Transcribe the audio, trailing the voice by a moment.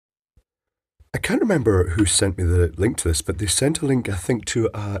I can't remember who sent me the link to this, but they sent a link, I think, to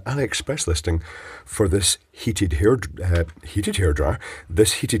an AliExpress listing for this heated hair dryer,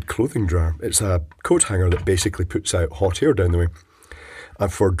 this heated clothing dryer. It's a coat hanger that basically puts out hot air down the way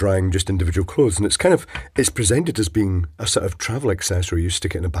for drying just individual clothes. And it's presented as being a sort of travel accessory. You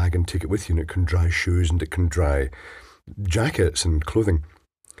stick it in a bag and take it with you, and it can dry shoes and it can dry jackets and clothing.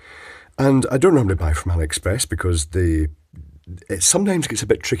 And I don't normally buy from AliExpress because it sometimes gets a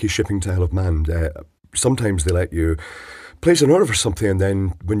bit tricky shipping to Isle of Man. Sometimes they let you place an order for something, and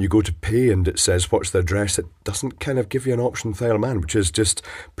then when you go to pay and it says what's the address, it doesn't kind of give you an option for Isle of Man, which is just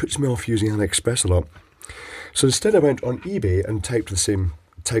puts me off using AliExpress a lot. So instead I went on eBay and typed the same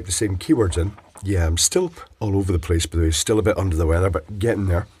keywords in. Yeah, I'm still all over the place, by the way, still a bit under the weather, but getting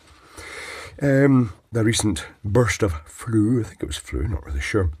there. The recent burst of flu, I think it was flu, not really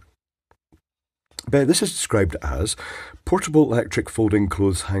sure. But this is described as portable electric folding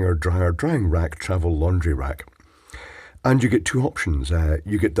clothes hanger dryer, drying rack, travel laundry rack. And you get two options.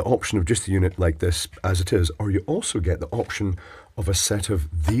 You get the option of just the unit like this as it is, or you also get the option of a set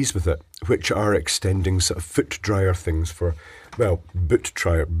of these with it, which are extending sort of foot dryer things for, well, boot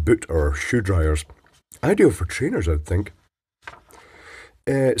or shoe dryers. Ideal for trainers, I'd think.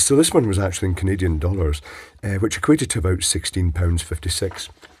 So this one was actually in Canadian dollars, which equated to about £16.56.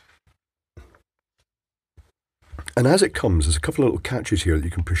 And as it comes, there's a couple of little catches here that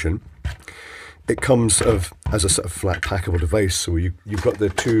you can push in. It comes as a sort of flat packable device, so you've got the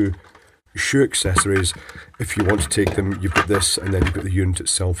two shoe accessories. If you want to take them, you've got this, and then you've got the unit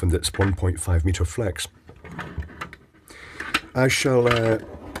itself, and it's 1.5 metre flex. I shall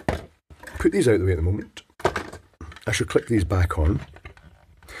put these out of the way at the moment. I shall click these back on.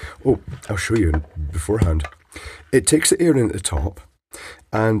 Oh, I'll show you beforehand. It takes the air in at the top,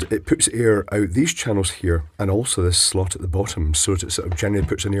 and it puts air out these channels here and also this slot at the bottom, so it sort of generally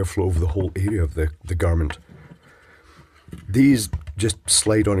puts an airflow over the whole area of the garment. These just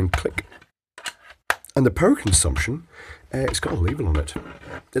slide on and click. And the power consumption, it's got a label on it.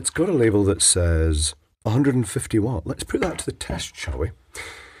 It's got a label that says 150 watt. Let's put that to the test, shall we?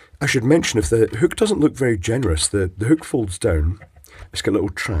 I should mention, if the hook doesn't look very generous, the hook folds down. It's got a little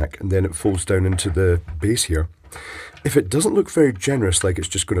track, and then it folds down into the base here. If it doesn't look very generous, like it's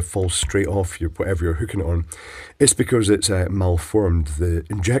just going to fall straight off whatever you're hooking it on, it's because it's malformed. The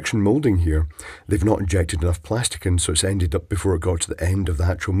injection moulding here, they've not injected enough plastic in, so it's ended up before it got to the end of the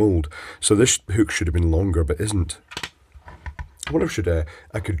actual mould. So this hook should have been longer, but isn't. I wonder if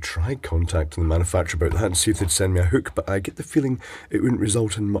I could try contacting the manufacturer about that and see if they'd send me a hook, but I get the feeling it wouldn't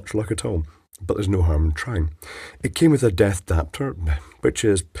result in much luck at all. But there's no harm in trying. It came with a death adapter, which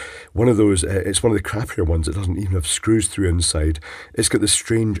is one of those, it's one of the crappier ones. It doesn't even have screws through inside. It's got this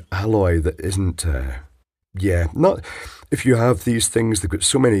strange alloy that isn't, not, if you have these things, they've got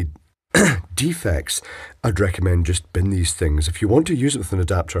so many defects, I'd recommend just bin these things. If you want to use it with an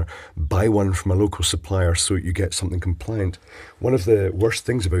adapter, buy one from a local supplier so you get something compliant. One of the worst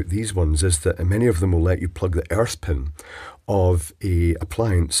things about these ones is that many of them will let you plug the earth pin of a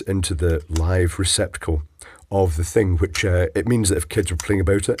appliance into the live receptacle of the thing, which it means that if kids are playing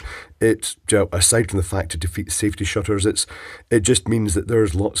about it, aside from the fact it defeats safety shutters, it just means that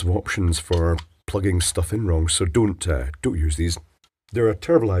there's lots of options for plugging stuff in wrong. So don't use these. They're a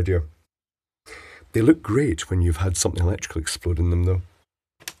terrible idea. They look great when you've had something electrical explode in them, though.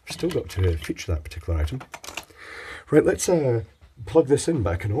 Still got to feature that particular item. Right, let's plug this in,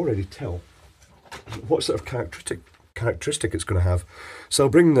 but I can already tell what sort of characteristic it's going to have. So I'll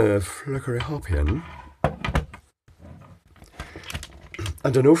bring the flickery hop in.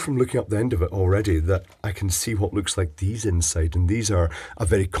 And I know from looking up the end of it already that I can see what looks like these inside, and these are a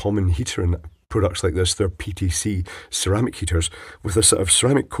very common heater in products like this. They're PTC ceramic heaters with a sort of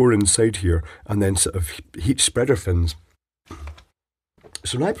ceramic core inside here and then sort of heat spreader fins.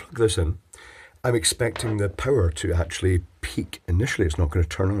 So when I plug this in, I'm expecting the power to actually peak. Initially, it's not going to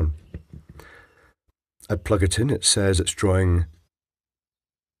turn on. I plug it in, it says it's drawing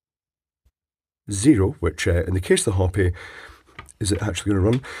 0, which in the case of the Hoppy, is it actually going to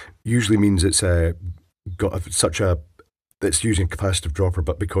run? Usually means it's it's using a capacitive dropper,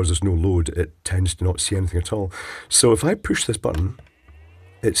 but because there's no load, it tends to not see anything at all. So if I push this button,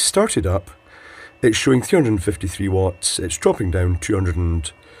 it's started up, it's showing 353 watts, it's dropping down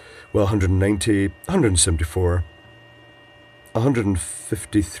 190, 174,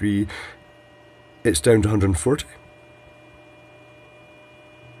 153, it's down to 140,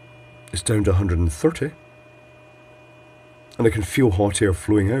 it's down to 130, and I can feel hot air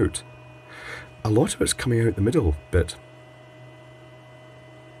flowing out. A lot of it's coming out the middle bit.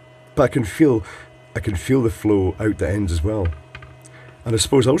 But I can feel the flow out the ends as well. And I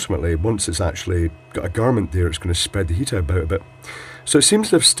suppose ultimately, once it's actually got a garment there, it's going to spread the heat about a bit. So it seems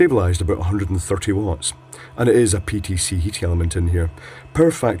to have stabilised about 130 watts. And it is a PTC heating element in here.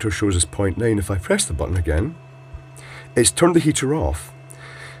 Power factor shows us 0.9. If I press the button again, it's turned the heater off.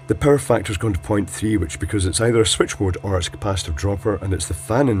 The power factor's gone to 0.3, which because it's either a switch mode or it's a capacitive dropper, and it's the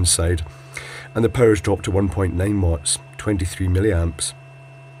fan inside. And the power's dropped to 1.9 watts, 23 milliamps.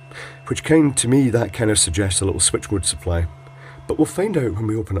 Which to me, that kind of suggests a little switch mode supply. But we'll find out when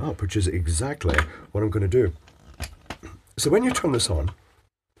we open it up, which is exactly what I'm going to do. So when you turn this on,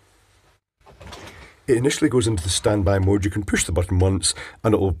 it initially goes into the standby mode. You can push the button once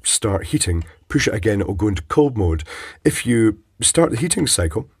and it'll start heating. Push it again, it'll go into cold mode. If you start the heating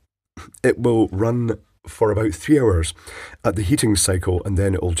cycle, it will run for about 3 hours at the heating cycle, and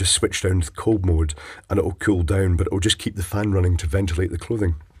then it'll just switch down to cold mode and it'll cool down, but it'll just keep the fan running to ventilate the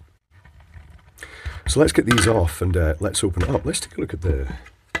clothing. So let's get these off and let's open it up. Let's take a look at the...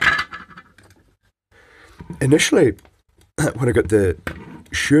 Initially, when I got the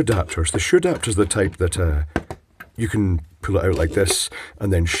shoe adapters, the type that you can pull it out like this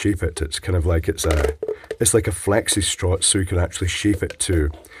and then shape it. It's kind of like it's like a flexi strut, so you can actually shape it to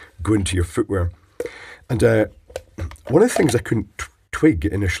go into your footwear. And one of the things I couldn't twig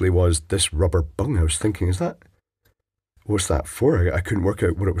initially was this rubber bung. I was thinking, what's that for? I couldn't work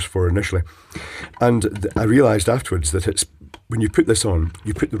out what it was for initially. And I realised afterwards that it's, when you put this on,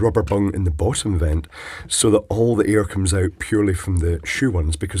 you put the rubber bung in the bottom vent so that all the air comes out purely from the shoe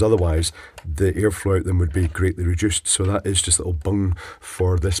ones, because otherwise the airflow out them would be greatly reduced. So that is just a little bung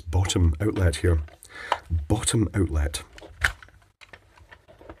for this bottom outlet here. Bottom outlet.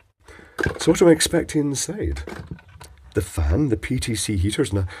 So what am I expecting inside? The fan, the PTC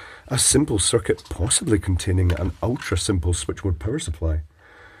heaters, and a simple circuit possibly containing an ultra simple switch mode power supply.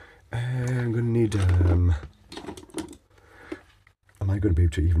 I'm going to need... am I going to be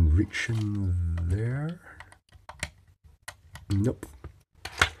able to even reach in there? Nope.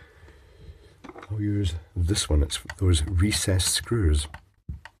 I'll use this one. It's those recessed screws.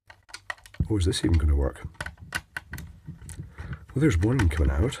 Oh, is this even going to work? Well, there's one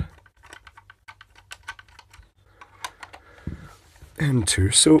coming out. And two.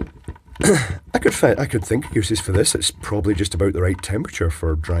 So I could think of uses for this. It's probably just about the right temperature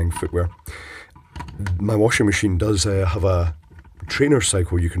for drying footwear. My washing machine does have a trainer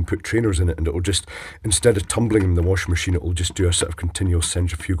cycle. You can put trainers in it and it'll just, instead of tumbling them in the washing machine, it'll just do a sort of continual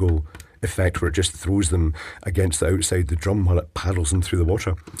centrifugal effect where it just throws them against the outside the drum while it paddles them through the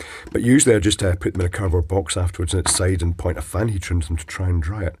water. But usually I just put them in a cardboard box afterwards on its side and point a fan heater into them to try and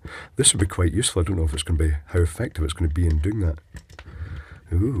dry it. This would be quite useful. I don't know if it's going to be, how effective it's going to be in doing that.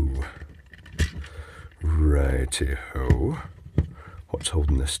 Ooh. Righty-ho. What's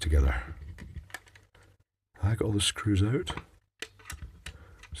holding this together? I got all the screws out.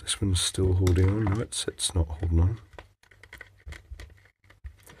 Is this one still holding on? No, it's not holding on.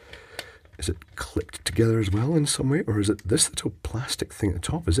 Is it clipped together as well in some way? Or is it this little plastic thing at the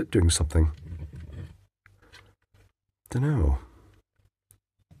top? Is it doing something? Dunno.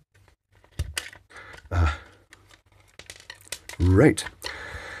 Right.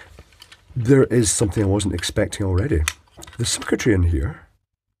 There is something I wasn't expecting already. The circuitry in here.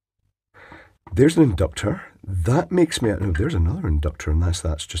 There's an inductor. That makes me... No, there's another inductor, and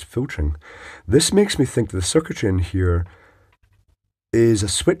that's just filtering. This makes me think that the circuitry in here is a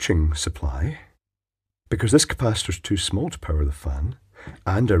switching supply, because this capacitor is too small to power the fan,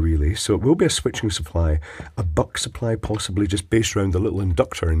 and a relay, so it will be a switching supply, a buck supply possibly just based around the little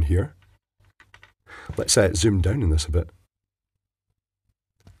inductor in here. Let's zoom down in this a bit.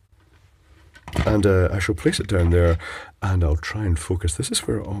 And I shall place it down there, and I'll try and focus. This is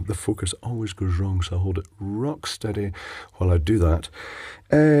where the focus always goes wrong, so I'll hold it rock steady while I do that.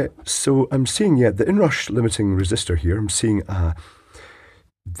 So I'm seeing, the inrush limiting resistor here. I'm seeing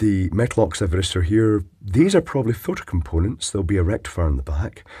the metal oxide resistor here. These are probably filter components. There'll be a rectifier in the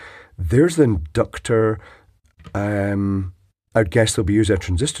back. There's the inductor. I'd guess they'll be using a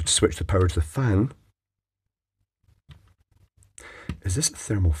transistor to switch the power to the fan. Is this a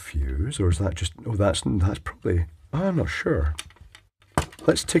thermal fuse, or is that just... Oh, that's probably... I'm not sure.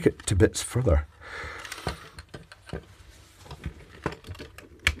 Let's take it to bits further.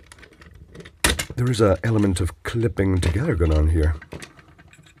 There is an element of clipping together going on here.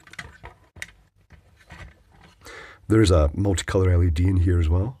 There is a multicolour LED in here as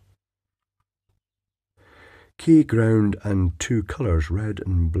well. Key, ground, and two colours, red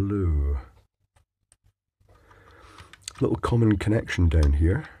and blue. Little common connection down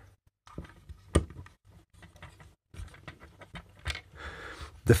here.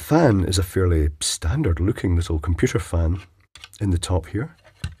 The fan is a fairly standard looking little computer fan. in the top here.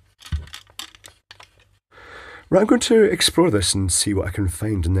 Right, I'm going to explore this and see what I can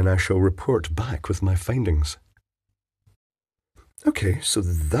find, and then I shall report back with my findings. Okay, so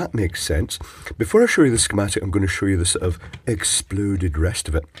that makes sense. Before I show you the schematic, I'm going to show you the sort of exploded rest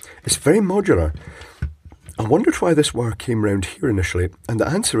of it. It's very modular. I wondered why this wire came round here initially, and the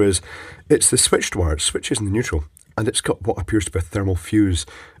answer is it's the switched wire. It switches in the neutral, and it's got what appears to be a thermal fuse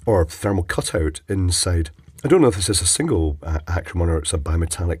or thermal cutout inside. I don't know if this is a single action one or it's a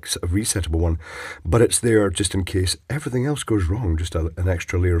bimetallic sort of resettable one, but it's there just in case everything else goes wrong, just an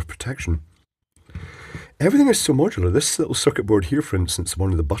extra layer of protection. Everything is so modular. This little circuit board here, for instance, one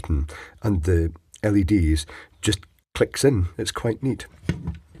with the button and the LEDs just clicks in. It's quite neat.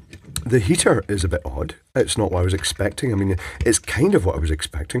 The heater is a bit odd. It's not what I was expecting. I mean, it's kind of what I was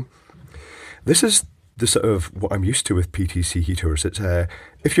expecting. This is the sort of what I'm used to with PTC heaters. It's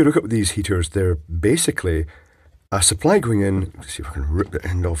if you look at these heaters, they're basically a supply going in. Let's see if I can rip the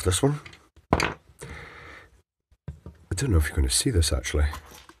end off this one. I don't know if you're going to see this actually.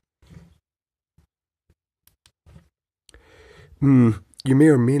 You may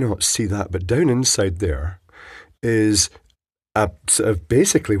or may not see that, but down inside there is sort of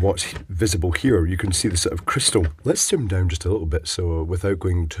basically what's visible here. You can see the sort of crystal. Let's zoom down just a little bit, so without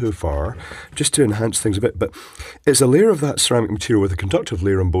going too far, just to enhance things a bit. But it's a layer of that ceramic material with a conductive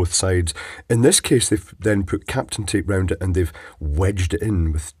layer on both sides. In this case, they've then put Kapton tape around it and they've wedged it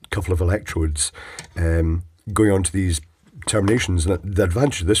in with a couple of electrodes going onto these terminations. And the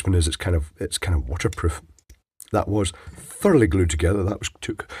advantage of this one is it's kind of waterproof. That was thoroughly glued together. That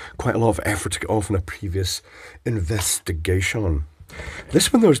took quite a lot of effort to get off in a previous investigation.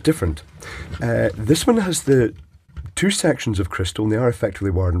 This one though is different. This one has the two sections of crystal and they are effectively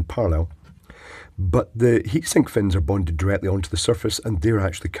wired in parallel, but the heatsink fins are bonded directly onto the surface and they're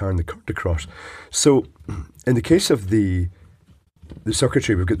actually carrying the current across. So in the case of the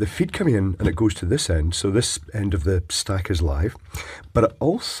circuitry, we've got the feed coming in and it goes to this end. So this end of the stack is live, but it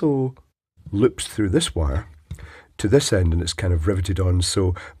also loops through this wire to this end and it's kind of riveted on,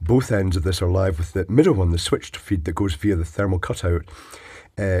 so both ends of this are live with the middle one, the switched feed that goes via the thermal cutout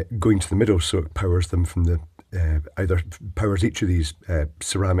going to the middle, so it powers them from the either powers each of these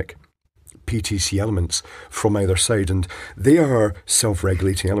ceramic PTC elements from either side, and they are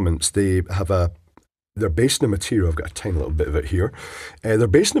self-regulating elements. They have they're based in a material, I've got a tiny little bit of it here, they're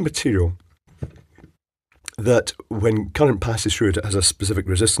based in a material that when current passes through it, it has a specific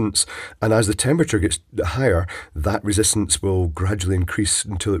resistance, and as the temperature gets higher, that resistance will gradually increase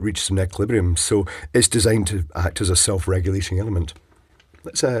until it reaches an equilibrium. So it's designed to act as a self-regulating element.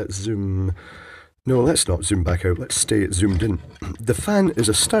 Let's zoom. No, let's not zoom back out. Let's stay zoomed in. The fan is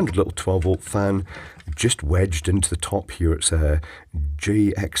a standard little 12-volt fan, just wedged into the top here. It's a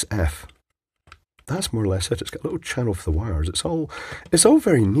JXF. That's more or less it. It's got a little channel for the wires. It's all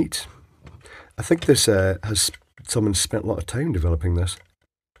very neat. I think this someone spent a lot of time developing this.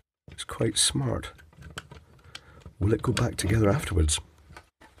 It's quite smart. Will it go back together afterwards?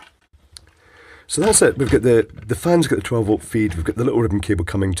 So that's it. We've got the fan's got the 12-volt feed, we've got the little ribbon cable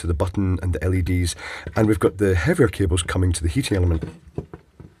coming to the button and the LEDs, and we've got the heavier cables coming to the heating element.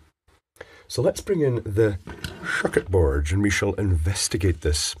 So let's bring in the circuit board and we shall investigate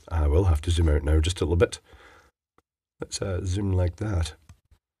this. I will have to zoom out now just a little bit. Let's zoom like that.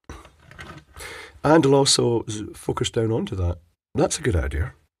 And I'll also focus down onto that. That's a good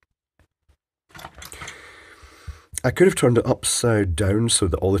idea. I could have turned it upside down so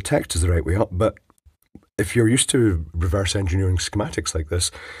that all the text is the right way up, but if you're used to reverse engineering schematics like this,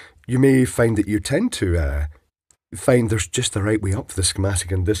 you may find that you tend to find there's just the right way up for the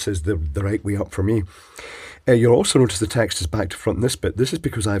schematic, and this is the right way up for me. You'll also notice the text is back to front in this bit. This is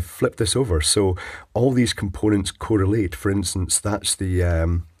because I've flipped this over, so all these components correlate. For instance, that's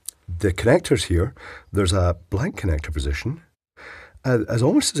the connectors here. There's a blank connector position, as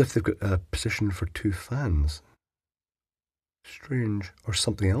almost as if they've got a position for two fans. Strange. Or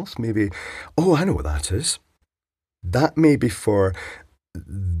something else, maybe. Oh, I know what that is. That may be for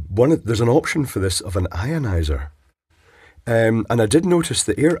there's an option for this of an ionizer. And I did notice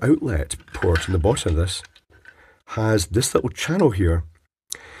the air outlet port in the bottom of this has this little channel here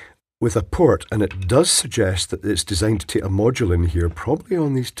with a port, and it does suggest that it's designed to take a module in here, probably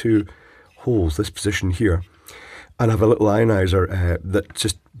on these two holes, this position here, and have a little ionizer that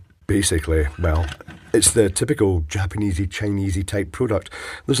just basically, well, it's the typical Japanesey, Chinesey type product.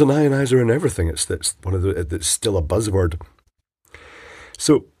 There's an ionizer in everything. It's still a buzzword.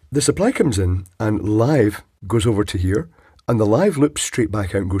 So the supply comes in and live goes over to here, and the live loops straight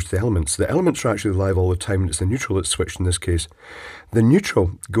back out and goes to the elements. The elements are actually live all the time, and it's the neutral that's switched in this case. The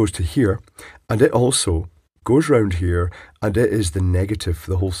neutral goes to here, and it also goes round here, and it is the negative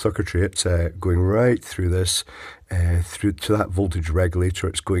for the whole circuitry. It's going right through this, through to that voltage regulator.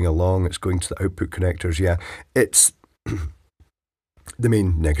 It's going along, it's going to the output connectors. Yeah, it's the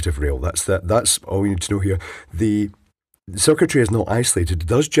main negative rail. That's all you need to know here. The circuitry is not isolated. It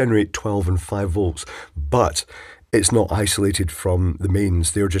does generate 12 and 5 volts, but it's not isolated from the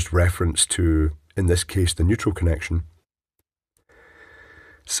mains. They're just referenced to, in this case, the neutral connection.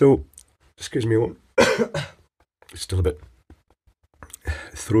 So, excuse me a moment. It's still a bit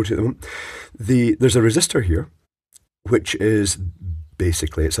throaty at the moment. There's a resistor here, which is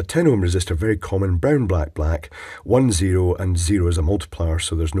basically, it's a 10 ohm resistor, very common, brown, black, black, 1, 0, and 0 is a multiplier,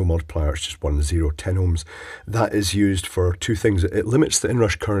 so there's no multiplier, it's just 1, 0, 10 ohms. That is used for two things. It limits the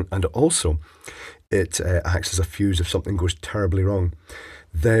inrush current, and also it acts as a fuse if something goes terribly wrong.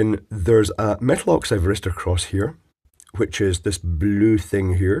 Then there's a metal oxide resistor cross here, which is this blue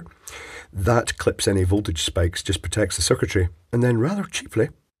thing here. That clips any voltage spikes, just protects the circuitry. And then rather cheaply,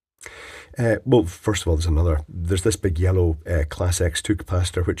 well, first of all, there's this big yellow class X2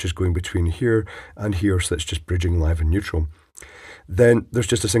 capacitor, which is going between here and here, so it's just bridging live and neutral. Then there's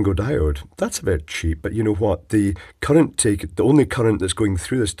just a single diode. That's a bit cheap, but you know what? The only current that's going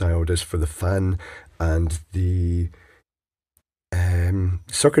through this diode is for the fan and the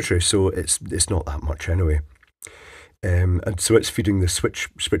circuitry, so it's not that much anyway. And so it's feeding the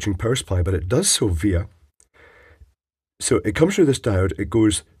switching power supply, but it does so via. So it comes through this diode, it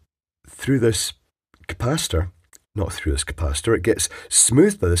goes through this capacitor, not through this capacitor, it gets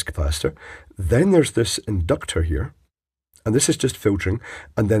smoothed by this capacitor. Then there's this inductor here, and this is just filtering,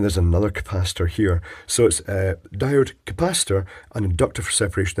 and then there's another capacitor here. So it's a diode, capacitor, an inductor for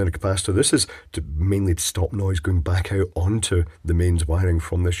separation, then a capacitor. This is mainly to stop noise going back out onto the mains wiring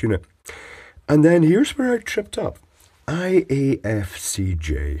from this unit. And then here's where I tripped up.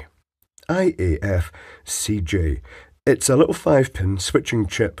 IAFCJ. IAFCJ. It's a little 5-pin switching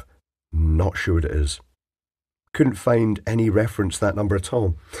chip. Not sure what it is. Couldn't find any reference to that number at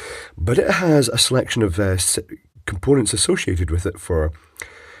all. But it has a selection of components associated with it for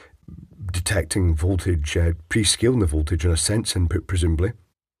detecting voltage, pre-scaling the voltage and a sense input, presumably.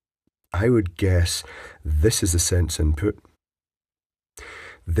 I would guess this is the sense input.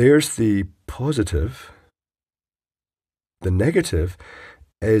 There's the positive. The negative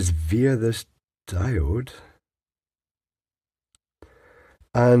is via this diode.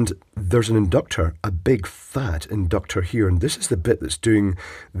 And there's an inductor, a big fat inductor here, and this is the bit that's doing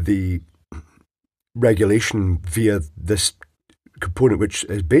the regulation via this component, which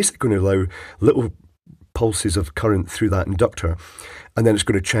is basically going to allow little pulses of current through that inductor, and then it's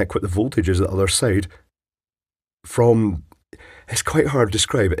going to check what the voltage is at the other side from. It's quite hard to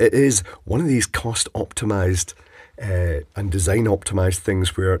describe. It is one of these cost-optimized and design-optimized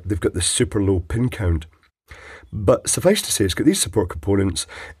things where they've got this super low pin count. But suffice to say, it's got these support components.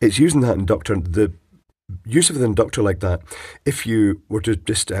 It's using that inductor. The use of an inductor like that, if you were to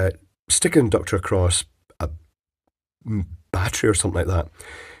just stick an inductor across a battery or something like that,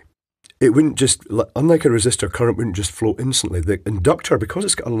 it wouldn't just, unlike a resistor, current wouldn't just flow instantly. The inductor, because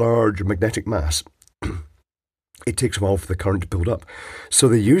it's got a large magnetic mass, it takes a while for the current to build up. So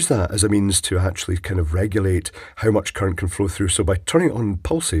they use that as a means to actually kind of regulate how much current can flow through. So by turning it on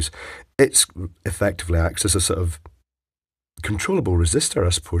pulses, it's effectively acts as a sort of controllable resistor, I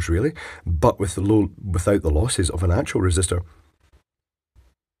suppose, really, but without the losses of an actual resistor.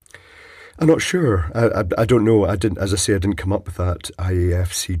 I'm not sure. I don't know. I didn't come up with that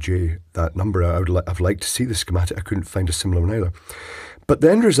IAFCJ, that number. I've liked to see the schematic. I couldn't find a similar one either. But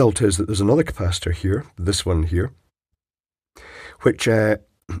the end result is that there's another capacitor here, this one here, which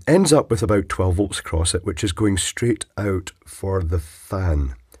ends up with about 12 volts across it, which is going straight out for the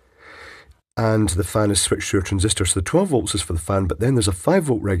fan. And the fan is switched through a transistor. So the 12 volts is for the fan, but then there's a 5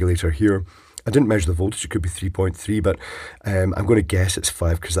 volt regulator here. I didn't measure the voltage, it could be 3.3, but I'm going to guess it's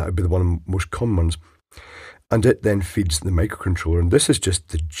 5 because that would be one of the most common ones. And it then feeds the microcontroller, and this is just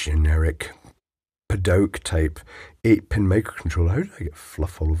the generic cutout type 8-pin microcontroller. How did I get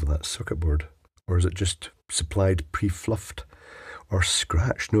fluff all over that circuit board? Or is it just supplied pre-fluffed or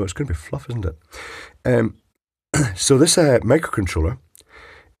scratched? No, it's going to be fluff, isn't it? So this microcontroller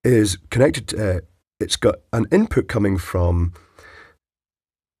is connected, it's got an input coming from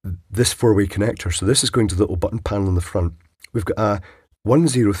this 4-way connector. So this is going to the little button panel in the front. We've got a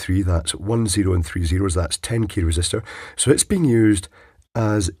 103, that's 10 and 3 zeros, that's 10k resistor. So it's being used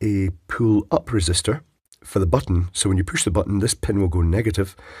as a pull-up resistor for the button. So when you push the button, this pin will go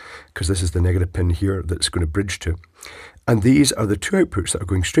negative, because this is the negative pin here that's going to bridge to. And these are the two outputs that are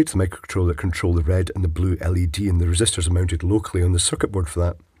going straight to the microcontroller that control the red and the blue LED, and the resistors are mounted locally on the circuit board for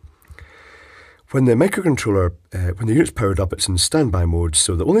that. When the microcontroller, when the unit's powered up, it's in standby mode,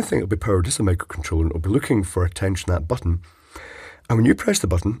 so the only thing that'll be powered is the microcontroller, and it'll be looking for attention that button. And when you press the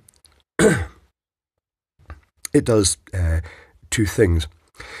button, it does two things.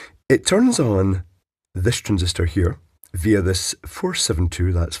 It turns on this transistor here via this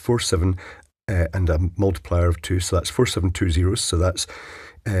 472, that's 47, and a multiplier of 2, so that's 4720, so that's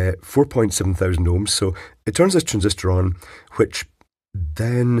 4.7 thousand ohms. So it turns this transistor on, which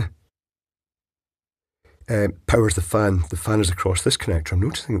then powers the fan. The fan is across this connector. I'm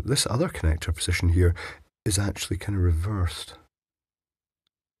noticing that this other connector position here is actually kind of reversed.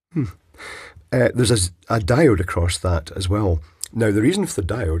 There's a diode across that as well. Now, the reason for the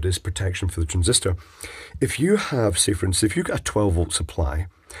diode is protection for the transistor. If you have, say for instance, if you've got a 12 volt supply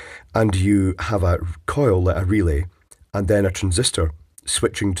and you have a coil, like a relay, and then a transistor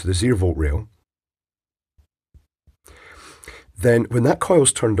switching to the 0 volt rail, then when that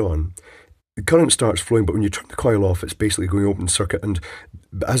coil's turned on, the current starts flowing, but when you turn the coil off, it's basically going open circuit, and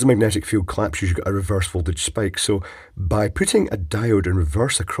as the magnetic field collapses, you've got a reverse voltage spike. So by putting a diode in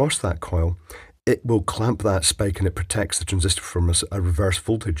reverse across that coil, it will clamp that spike and it protects the transistor from a reverse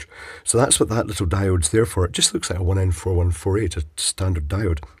voltage. So that's what that little diode's there for. It just looks like a 1N4148, a standard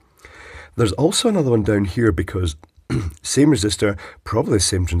diode. There's also another one down here because same resistor, probably the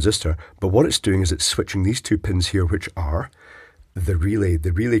same transistor, but what it's doing is it's switching these two pins here, which are the relay.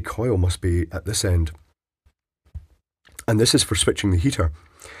 The relay coil must be at this end. And this is for switching the heater.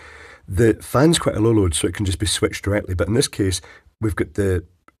 The fan's quite a low load, so it can just be switched directly. But in this case, we've got the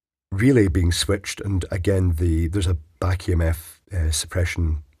relay being switched, and again, there's a back EMF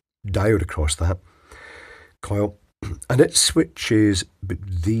suppression diode across that coil. And it switches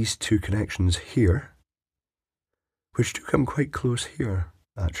these two connections here, which do come quite close here,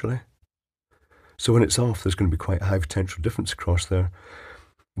 actually. So when it's off, there's going to be quite a high potential difference across there.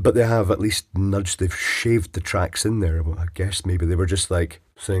 But they have at least nudged, they've shaved the tracks in there. Well, I guess maybe they were just like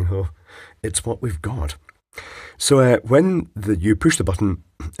saying, oh, it's what we've got. So when you push the button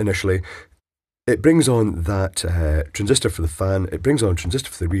initially, it brings on that transistor for the fan, it brings on a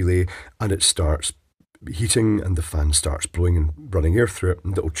transistor for the relay, and it starts heating, and the fan starts blowing and running air through it,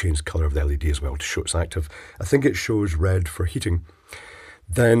 and it'll change the colour of the LED as well to show it's active. I think it shows red for heating.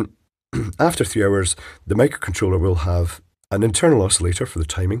 Then after 3 hours, the microcontroller will have an internal oscillator for the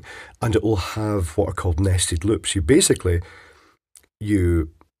timing, and it will have what are called nested loops. You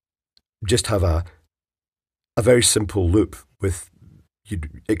just have a very simple loop with,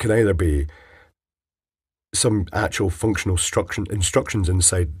 it can either be some actual functional instructions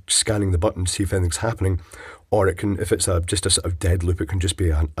inside scanning the button to see if anything's happening, or it can, if it's just a sort of dead loop, it can just be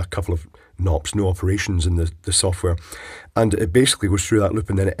a couple of NOPs, no operations in the software. And it basically goes through that loop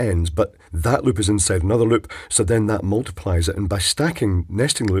and then it ends. But that loop is inside another loop, so then that multiplies it. And by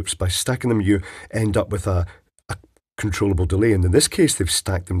nesting loops, by stacking them, you end up with a controllable delay. And in this case, they've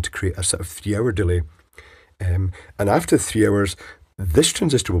stacked them to create a sort of 3-hour delay. And after 3 hours, this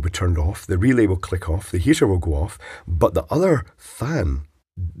transistor will be turned off, the relay will click off, the heater will go off, but the other fan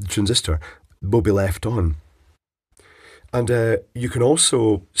transistor will be left on. And you can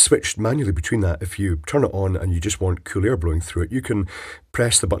also switch manually between that. If you turn it on and you just want cool air blowing through it, you can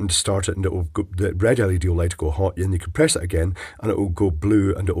press the button to start it and it will go, the red LED will light to go hot, and you can press it again and it will go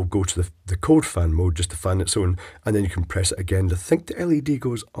blue and it will go to the cold fan mode just to fan its own, and then you can press it again to think the LED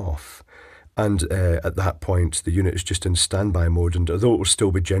goes off. And at that point, the unit is just in standby mode, and although it will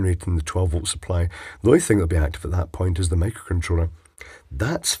still be generating the 12 volt supply, the only thing that will be active at that point is the microcontroller.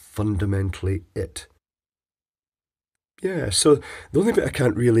 That's fundamentally it. Yeah, so the only bit I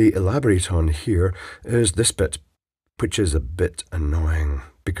can't really elaborate on here is this bit, which is a bit annoying,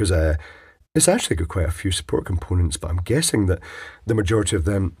 because it's actually got quite a few support components, but I'm guessing that the majority of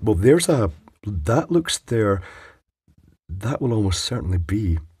them, well, that looks there, that will almost certainly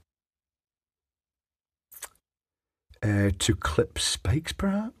be to clip spikes,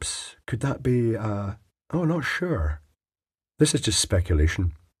 perhaps? Could that be, oh, not sure. This is just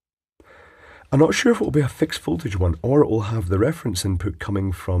speculation. I'm not sure if it will be a fixed voltage one, or it will have the reference input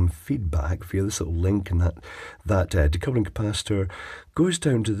coming from feedback via this little link, and that decoupling capacitor goes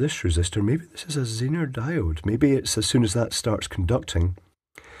down to this resistor. Maybe this is a Zener diode. Maybe it's as soon as that starts conducting,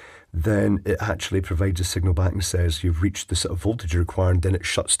 then it actually provides a signal back and says you've reached the sort of voltage required, then it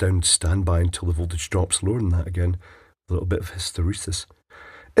shuts down to standby until the voltage drops lower than that again. A little bit of hysteresis.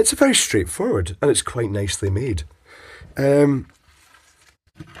 It's very straightforward, and it's quite nicely made.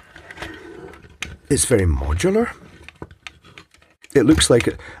 It's very modular. It looks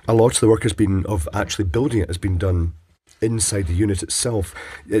like a lot of the work of actually building it has been done inside the unit itself.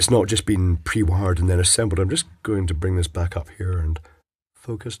 It's not just been pre-wired and then assembled. I'm just going to bring this back up here and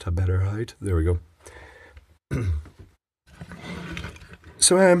Focus to a better height. There we go.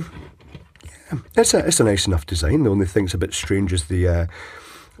 So, yeah, it's a nice enough design. The only thing's a bit strange is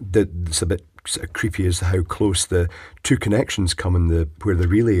it's a bit sort of creepy is how close the two connections come in where the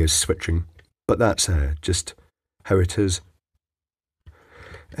relay is switching. But that's just how it is.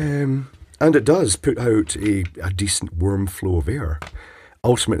 And it does put out a decent warm flow of air.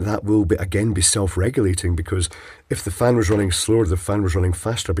 Ultimately, that will again be self-regulating, because if the fan was running slower, the fan was running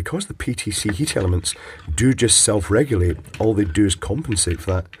faster. Because the PTC heat elements do just self-regulate, all they do is compensate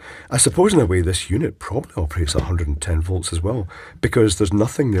for that. I suppose in a way this unit probably operates at 110 volts as well, because there's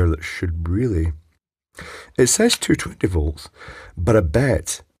nothing there that should really... It says 220 volts, but I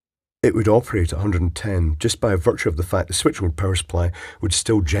bet it would operate at 110 just by virtue of the fact the switch mode power supply would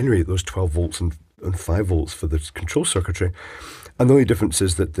still generate those 12 volts and 5 volts for the control circuitry. And the only difference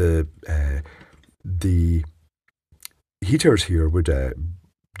is that the heaters here would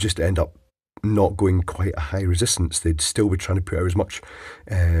just end up not going quite a high resistance. They'd still be trying to put out as much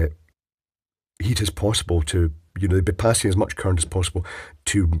heat as possible to, they'd be passing as much current as possible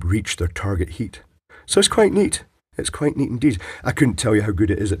to reach their target heat. So it's quite neat. It's quite neat indeed. I couldn't tell you how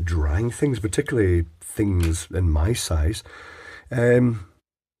good it is at drying things, particularly things in my size.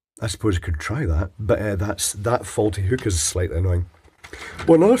 I suppose I could try that, but that faulty hook is slightly annoying.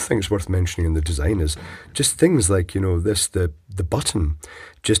 Well, another thing that's worth mentioning in the design is just things like, the button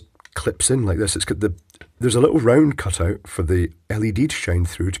just clips in like this. It's got there's a little round cutout for the LED to shine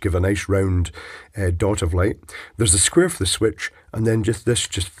through to give a nice round dot of light. There's the square for the switch, and then this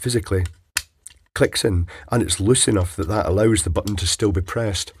just physically clicks in, and it's loose enough that allows the button to still be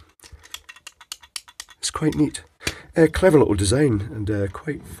pressed. It's quite neat. Clever little design, and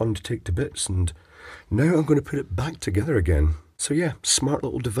quite fun to take to bits. And now I'm going to put it back together again. So yeah, smart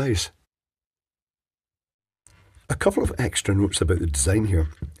little device. A couple of extra notes about the design here.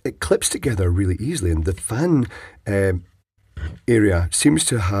 It clips together really easily, and the fan area seems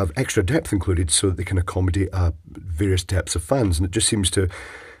to have extra depth included so that they can accommodate various depths of fans, and it just seems to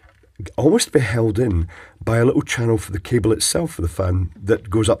almost be held in by a little channel for the cable itself for the fan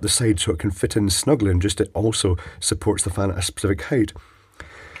that goes up the side so it can fit in snugly, and just it also supports the fan at a specific height.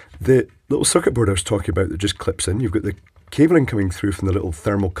 The little circuit board I was talking about that just clips in, you've got the cabling coming through from the little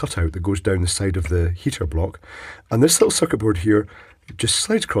thermal cutout that goes down the side of the heater block, and this little circuit board here just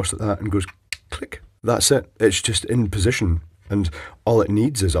slides across like that and goes click. That's it. It's just in position, and all it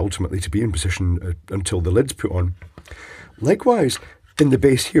needs is ultimately to be in position until the lid's put on. Likewise, in the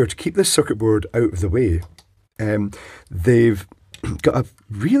base here, to keep this circuit board out of the way, they've got a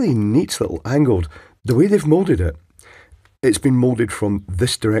really neat little angled, the way they've moulded it, it's been moulded from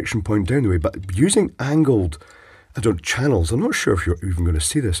this direction point down the way, but using angled, channels. I'm not sure if you're even going to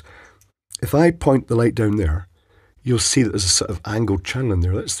see this. If I point the light down there, you'll see that there's a sort of angled channel in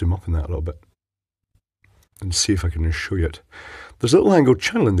there. Let's zoom up on that a little bit and see if I can show you it. There's a little angled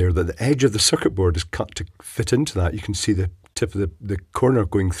channel in there that the edge of the circuit board is cut to fit into that. You can see the tip of the corner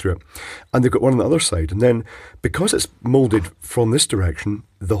going through it, and they've got one on the other side, and then because it's moulded from this direction,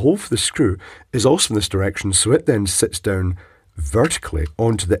 the hole for the screw is also in this direction, so it then sits down vertically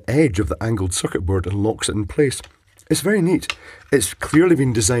onto the edge of the angled circuit board and locks it in place. It's very neat. It's clearly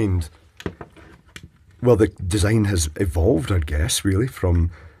been designed, well, the design has evolved, I guess, really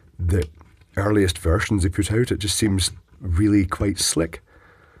from the earliest versions they put out. It just seems really quite slick.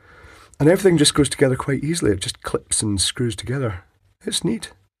 And everything just goes together quite easily. It just clips and screws together. It's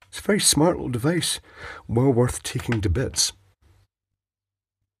neat. It's a very smart little device. Well worth taking to bits.